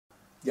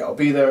Yeah, I'll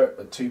be there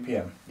at 2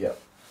 PM. Yeah,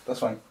 that's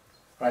fine.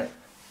 Right.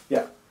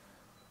 Yeah.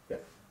 Yeah.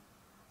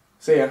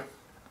 See ya.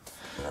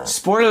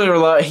 Spoiler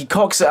alert, he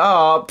cocks it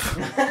up.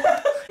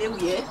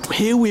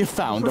 Here we have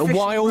found a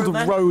wild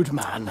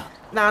roadman.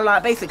 Now,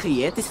 like, basically,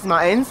 yeah, this is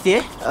my ends,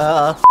 yeah.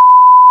 I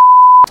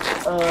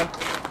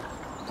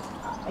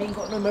ain't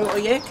got no motor,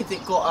 yeah, because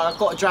it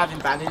got a driving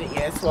ban in it,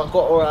 yeah. So I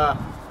got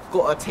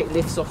to take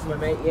lifts off my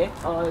mate, yeah.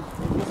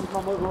 This is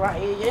my motor right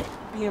here, yeah.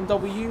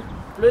 BMW,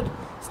 blood.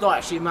 It's not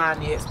actually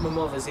mine, yeah. It's my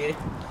mother's, yeah.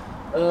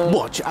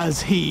 Watch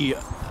as he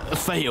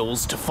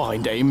fails to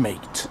find a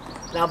mate.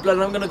 Now, blood,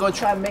 I'm gonna go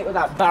try and make with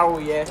that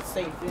barrel, yeah.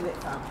 Safe, innit,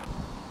 fam?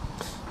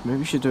 Maybe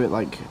you should do it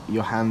like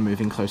your hand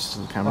moving closer to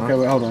the camera. Okay,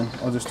 wait, hold on.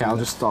 I'll just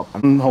stop.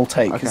 Whole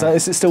take. Okay.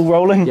 Is it still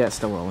rolling? Yeah, it's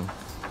still rolling.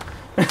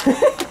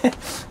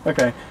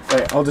 Okay,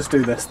 wait, I'll just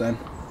do this then.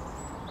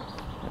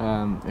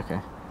 Okay.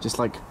 Just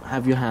like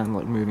have your hand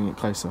like moving it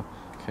closer.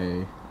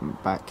 Okay,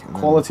 back. And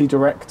Quality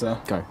director.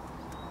 Go.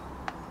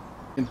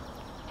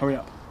 Hurry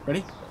up.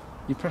 Ready?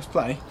 You press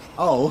play.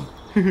 Oh.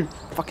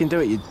 Fucking do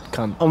it, you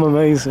cunt. I'm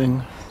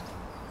amazing.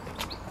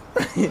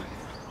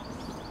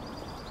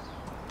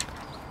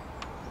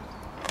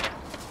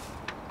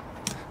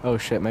 Oh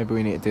shit, maybe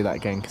we need to do that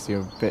again because you're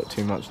a bit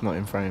too much not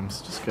in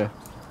frames. Just go.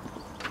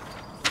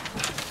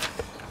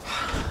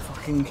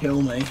 Fucking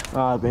kill me.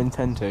 Ah, I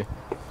intend to.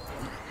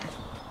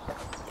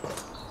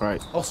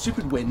 Right. Oh,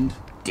 stupid wind.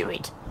 Do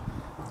it.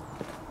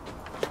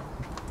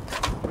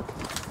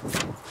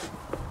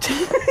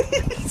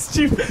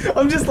 Stupid.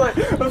 I'm like.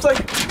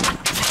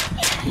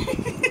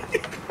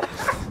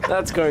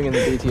 That's going in the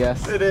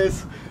BTS. It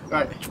is.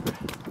 Right.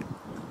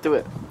 Do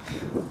it.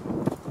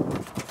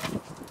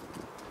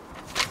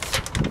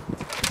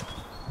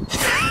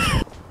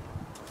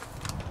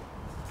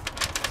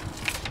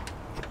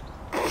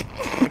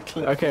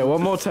 Okay,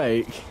 one more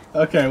take.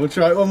 Okay, we'll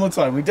try it one more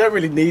time. We don't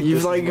really need You've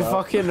this like as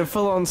well. fucking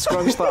full on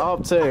scrunched that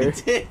up too. I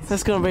did.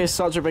 That's gonna be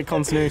such a big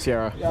continuity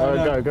error.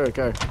 Yeah,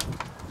 Go.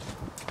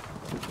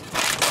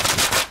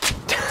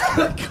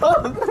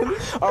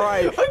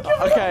 Alright,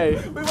 okay.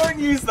 We won't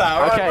use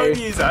that, alright? Okay. We won't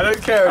use that. I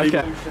don't care Okay.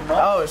 anymore.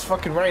 Oh, it's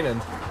fucking raining.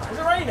 Is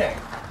it raining?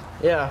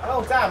 Yeah.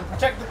 Oh, damn.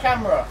 Check the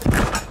camera.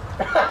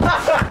 Not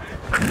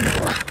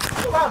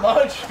that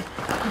much.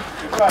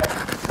 Right.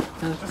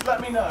 Just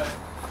let me know.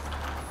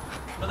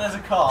 But there's a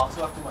car,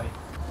 so I have to wait.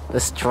 The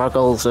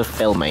struggles of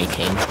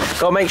filmmaking.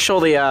 Gotta make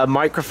sure the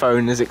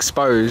microphone is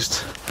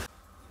exposed.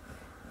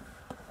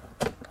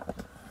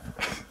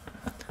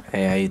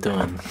 Hey, how you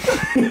doing?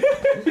 I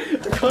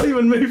can't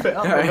even move it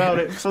up without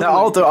it. No,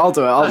 I'll do it.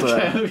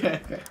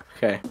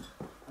 Okay.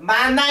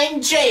 My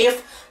name's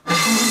Jeff.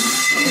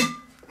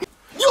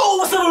 Yo,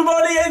 what's up,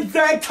 everybody? It's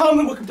Zach Tom,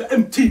 and welcome to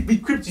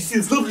MTV Crypt. You see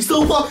this lovely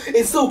sofa?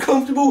 It's so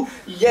comfortable.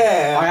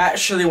 Yeah. I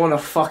actually want to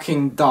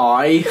fucking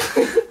die.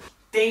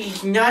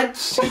 These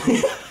nuts.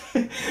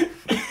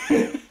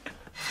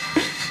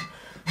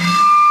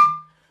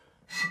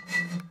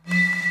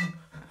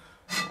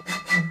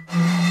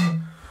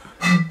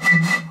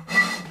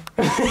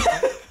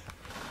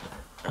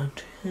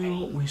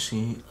 Until we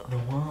see the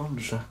wild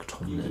Zach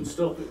Tomlin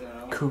Stop it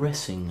now.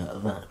 caressing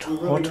that running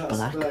hot out of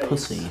black space.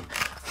 pussy.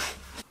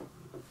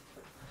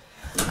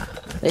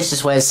 This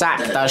is where Zach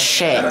does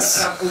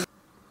shits.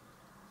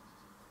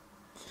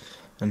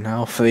 And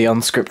now for the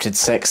unscripted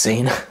sex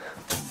scene.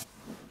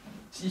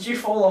 Did you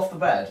fall off the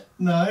bed?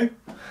 No.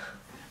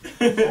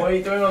 What are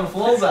you doing on the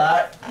floor,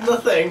 Zach?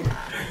 Nothing.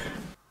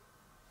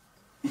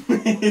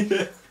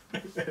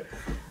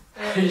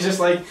 It's just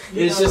like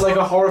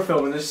a horror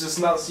film, and it's just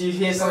nuts. You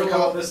hear something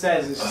come up the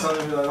stairs, and it's just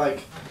something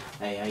like,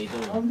 Hey, how you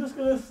doing? I'm just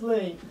gonna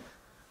sleep.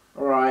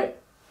 all right.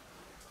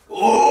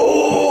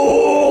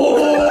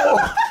 Oh!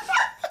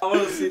 I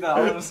want to see that.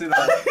 I'm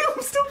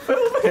still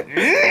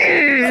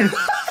filming.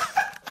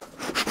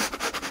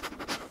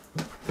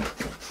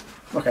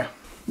 Okay.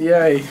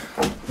 Yay.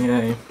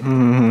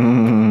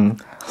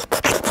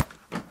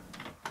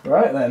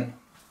 Right then.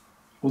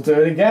 We'll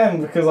do it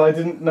again because I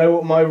didn't know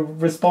what my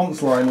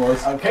response line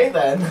was. Okay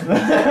then.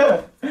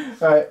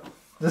 Right,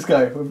 just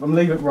go. I'm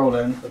leaving it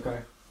rolling. Okay.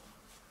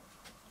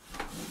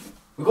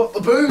 We got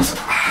the booze.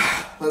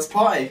 Let's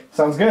party.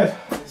 Sounds good.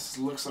 This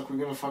looks like we're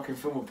gonna fucking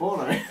film a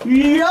porno.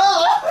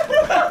 Yeah!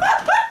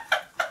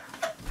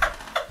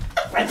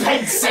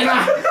 Repent,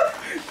 sinner!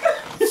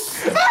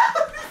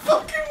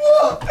 Fucking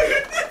what?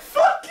 You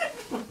fucking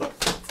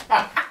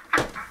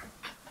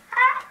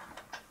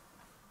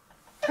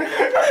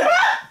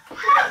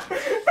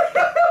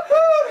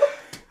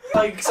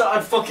Like, so I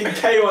fucking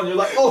K1, you're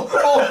like, oh.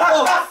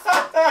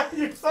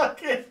 You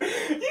fucking...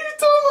 You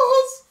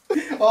dumbass!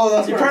 Oh,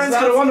 that's Your parents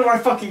gonna wonder why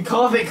fucking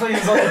carpet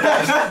cleans on the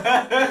bed.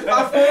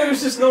 I thought it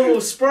was just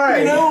normal spray.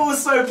 You know what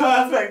was so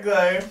perfect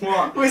though?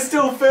 What? We're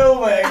still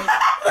filming.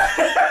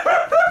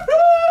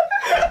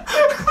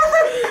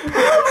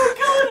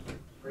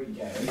 Pretty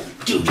gay.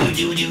 Do,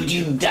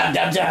 dab,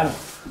 dab, dab.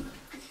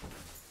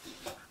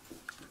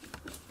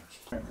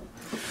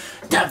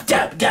 Dab,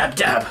 dab, dab,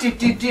 dab.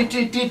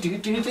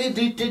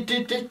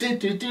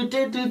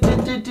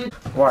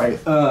 Right,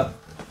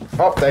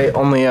 update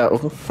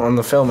on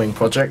the filming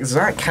project.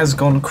 Zach has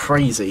gone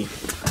crazy.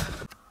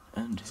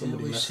 And here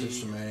we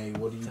see me.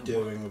 What are you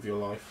doing with your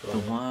life? the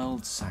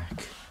wild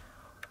Zach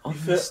on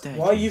the stage.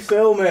 Why are you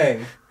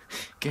filming?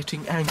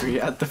 Getting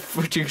angry at the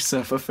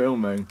producer for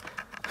filming.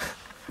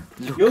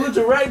 Look, You're the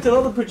director,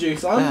 not the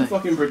producer. I'm the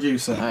fucking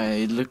producer.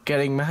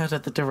 getting mad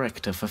at the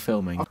director for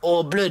filming.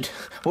 Oh, blood!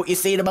 What you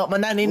saying about my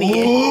nanny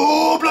here?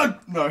 Oh, blood!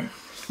 No.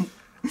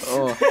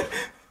 Oh,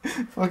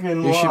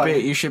 Fucking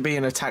you should be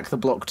in Attack the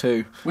Block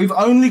 2. We've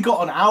only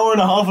got an hour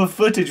and a half of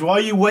footage. Why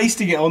are you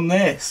wasting it on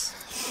this?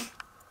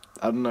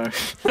 I don't know. I'm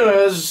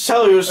gonna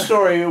tell you a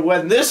story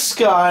when this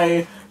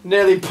guy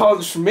nearly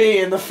punched me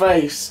in the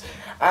face.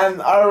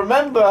 And I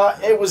remember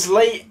it was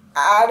late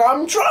and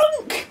I'm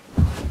drunk!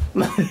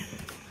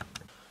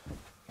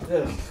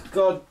 Ugh,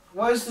 God,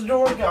 where's the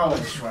door going?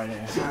 It's right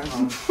here.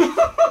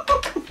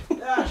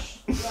 Dash!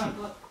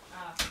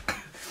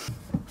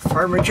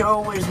 Farmer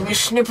Joe is me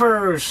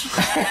snippers.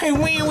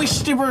 Wee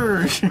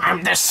snippers.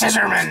 I'm the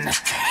scissorman.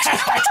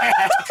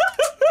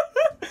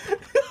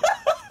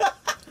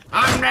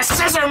 I'm the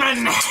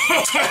scissorman.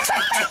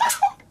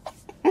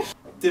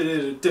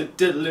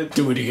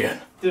 Do it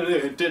again. Do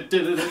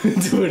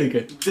it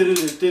again.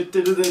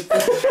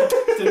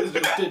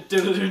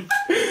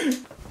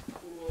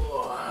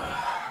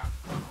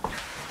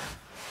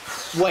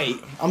 Wait,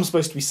 I'm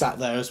supposed to be sat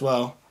there as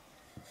well.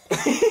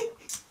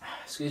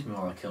 Excuse me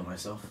while I kill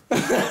myself.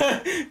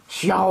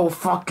 Yo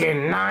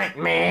fucking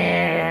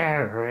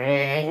nightmare.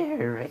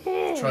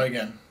 Try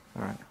again.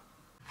 Alright.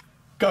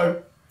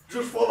 Go.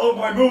 Just follow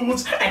my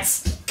moves and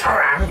stick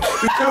around.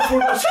 Be careful.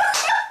 No.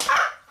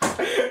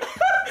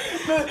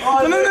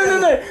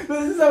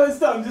 This is how it's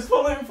done. Just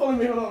follow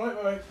me. Hold on,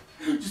 wait.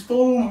 Just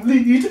follow my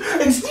lead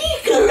and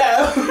sneak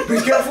around.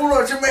 Be careful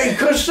not to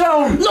make a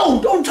sound. No,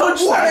 don't touch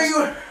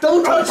that.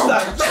 Don't touch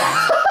that.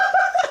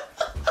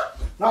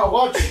 Now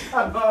watch.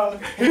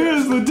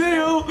 Here's the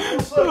deal.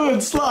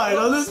 Don't slide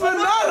on this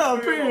banana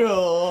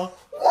peel.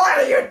 What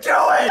are you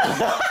doing?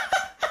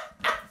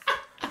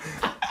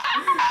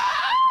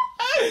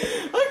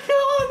 I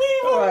can't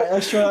even. Alright,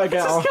 let's try that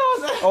again. I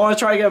want to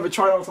try again, but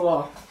try not to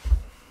laugh.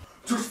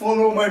 Just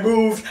follow my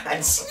move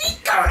and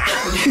sneak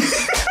around.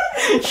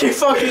 You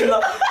fucking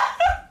laugh.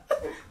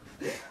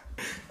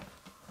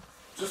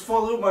 Just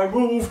follow my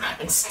move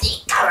and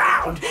sneak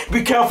around.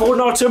 Be careful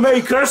not to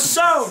make a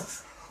sound.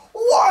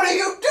 What are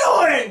you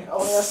doing?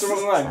 Oh, that's the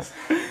wrong line.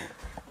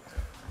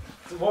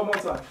 One more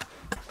time.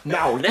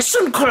 Now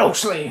listen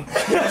closely.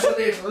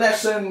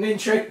 Lesson in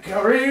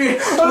trickery.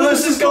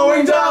 This is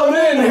going down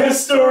in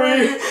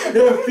history.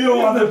 If you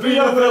want to be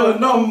a villain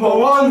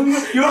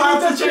 #1, you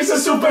have to chase a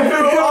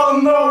superhero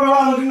on the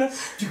run.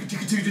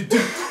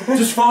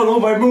 Just follow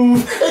my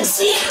move and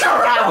sneak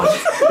around.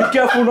 Be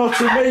careful not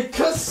to make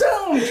a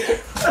sound.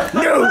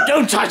 No,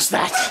 don't touch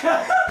that.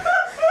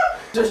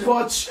 Just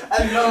watch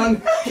and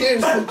learn.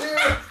 Here's the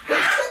deal.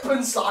 Slip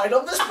and slide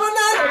on this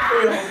banana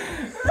peel.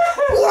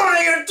 What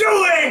are you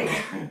doing?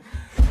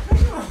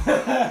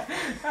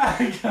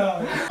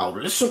 Now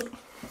listen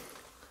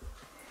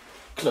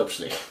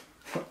closely.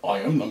 I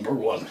am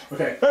 #1.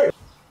 Okay. Hey.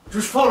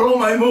 Just follow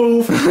my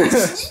move.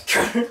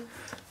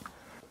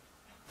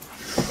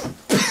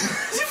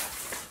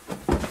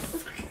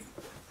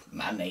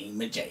 My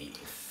name is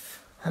Dave.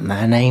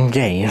 My name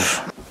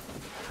Dave.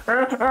 I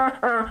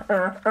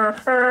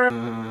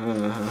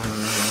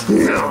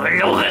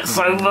love it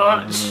so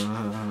much.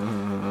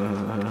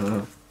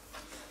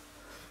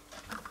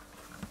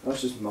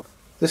 That's just not.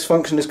 This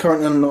function is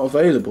currently not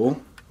available.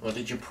 What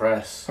did you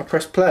press? I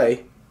press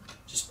play.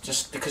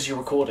 Just because you're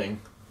recording.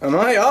 Am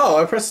I?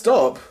 Oh, I pressed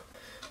stop.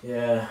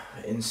 Yeah,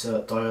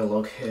 insert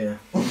dialogue here.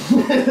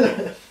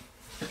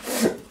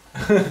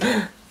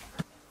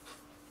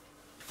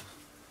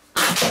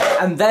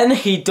 And then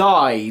he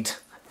died.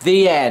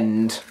 The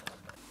end.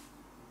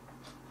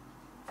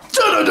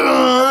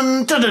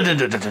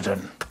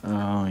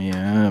 Oh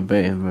yeah,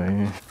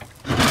 baby.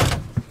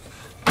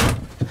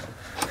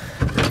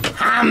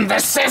 I'm the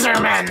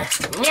scissorman.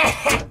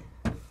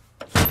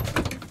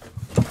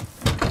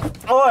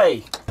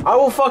 Oi! I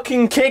will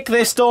fucking kick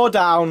this door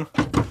down.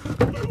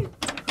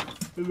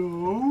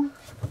 Hello?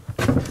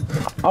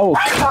 Oh,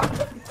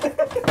 cut.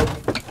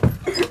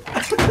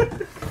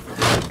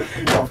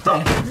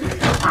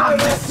 I'm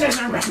the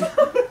scissorman.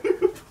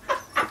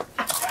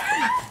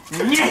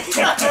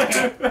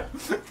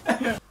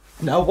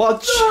 Now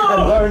watch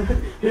and learn.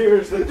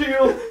 Here's the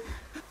deal.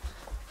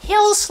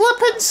 He'll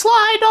slip and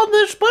slide on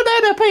this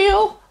banana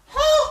peel.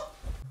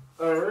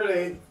 I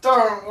really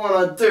don't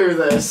want to do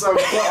this.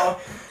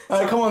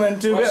 Alright, come on then,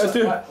 do a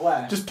bit.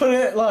 Where? Just put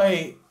it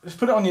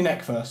on your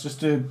neck first. Just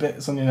do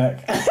bits on your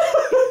neck.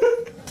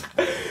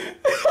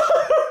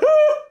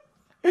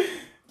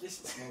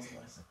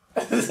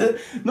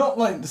 Not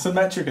like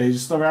symmetrically,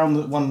 just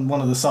around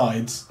one of the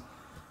sides.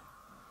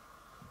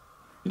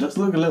 It does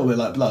look a little bit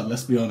like blood,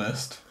 let's be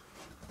honest.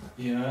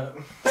 Yeah.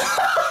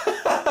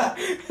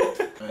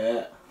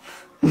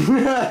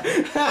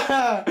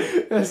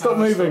 Stop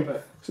moving.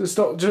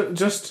 Stop.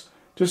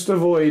 Just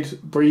avoid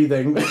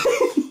breathing.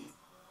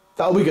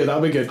 That'll be good,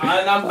 that'll be good. And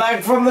I'm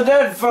back from the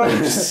dead,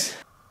 folks.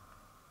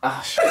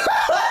 Ah, shit.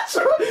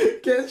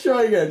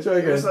 Try again.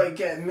 It's like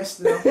getting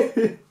missed now.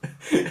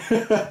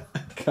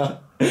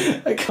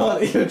 I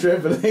can't hear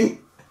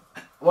dribbling.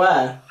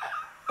 Where?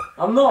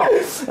 I'm not.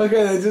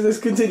 Okay, then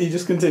just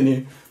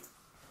continue.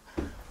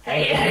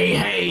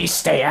 Hey,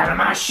 stay out of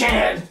my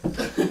shed.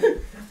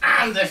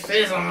 I'm the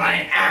fizzle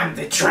man, I'm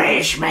the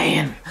trash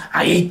man.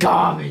 I eat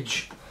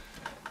garbage.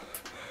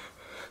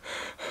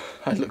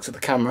 I looked at the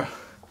camera.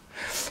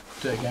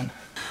 Do it again.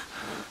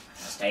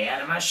 Stay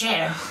out of my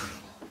shed.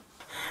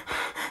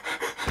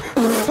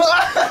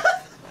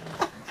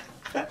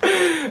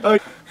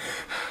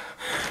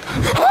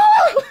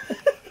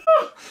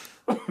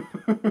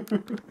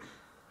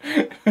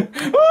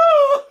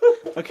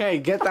 Okay,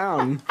 get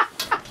down.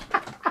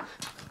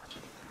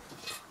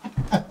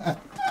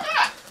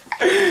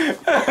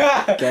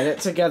 Get it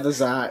together,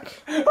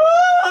 Zach.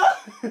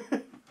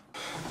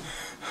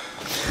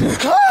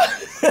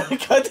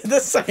 I did the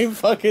same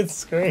fucking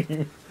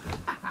scream.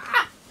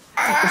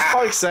 For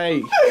fuck's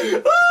sake.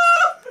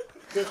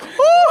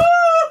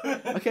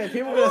 Okay,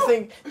 people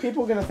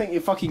are gonna think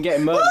you're fucking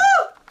getting murdered.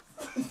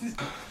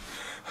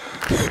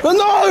 Oh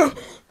no!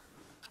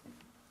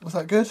 Was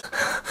that good?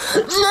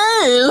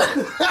 No!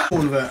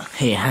 All of it.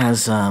 He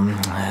has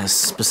a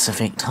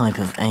specific type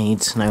of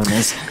AIDS known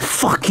as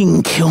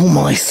fucking kill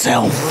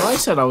myself. Well, I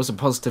said I was a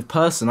positive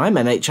person. I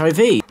meant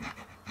HIV.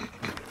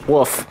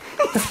 Woof.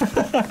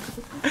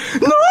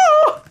 No!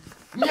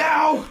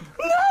 No!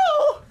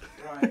 No!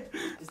 Right.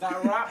 Is that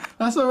a wrap?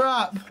 That's a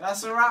wrap.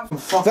 That's a wrap.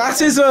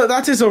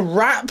 That is a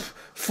wrap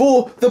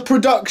for the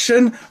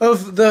production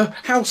of the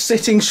house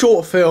sitting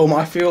short film.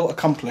 I feel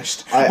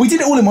accomplished. We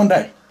did it all in one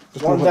day.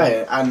 One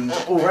day, and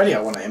already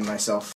I want it in myself.